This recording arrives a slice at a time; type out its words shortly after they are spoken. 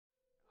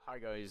Hi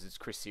guys, it's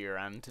Chris here,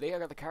 and today I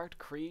got the character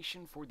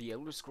creation for the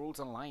Elder Scrolls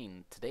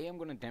Online. Today I'm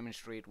going to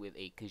demonstrate with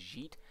a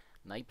Khajiit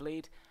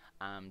Nightblade,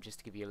 just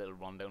to give you a little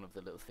rundown of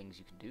the little things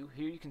you can do.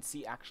 Here you can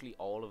see actually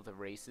all of the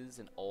races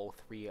and all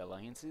three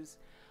alliances.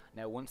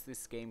 Now once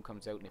this game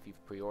comes out and if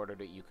you've pre-ordered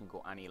it, you can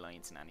go any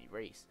alliance and any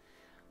race.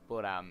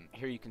 But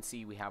here you can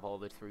see we have all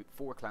the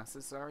four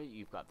classes.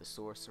 You've got the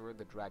Sorcerer,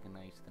 the Dragon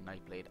Knight, the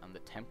Nightblade, and the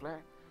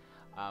Templar.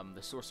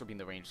 The Sorcerer being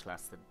the ranged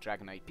class, the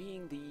Dragon Knight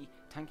being the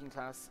tanking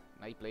class,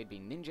 Nightblade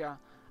being ninja,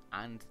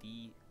 and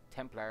the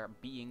Templar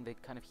being the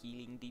kind of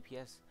healing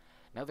DPS.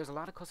 Now there's a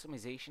lot of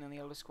customization in the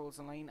Elder Scrolls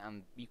Online,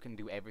 and you can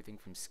do everything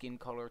from skin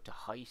color to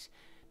height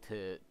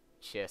to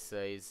chest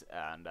size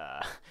and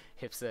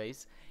hip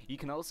size. You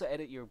can also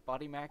edit your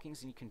body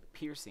markings, and you can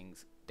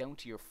piercings down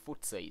to your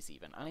foot size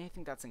even, and I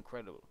think that's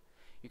incredible.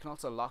 You can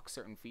also lock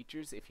certain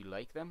features if you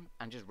like them,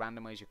 and just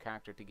randomize your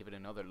character to give it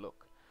another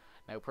look.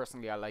 Now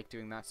personally I like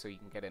doing that so you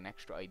can get an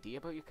extra idea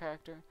about your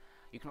character.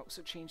 You can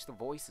also change the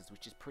voices,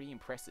 which is pretty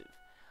impressive.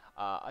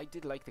 I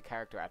did like the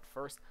character at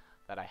first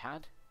that I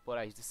had, but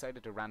I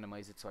decided to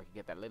randomize it so I could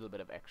get that little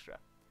bit of extra.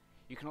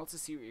 You can also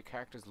see what your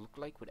characters look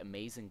like with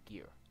amazing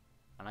gear,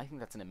 and I think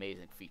that's an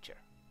amazing feature.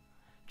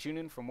 Tune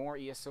in for more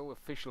ESO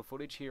official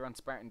footage here on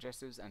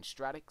Spartanjesters and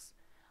Stratix,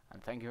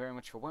 and thank you very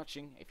much for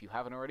watching. If you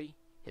haven't already,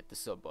 hit the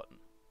sub button.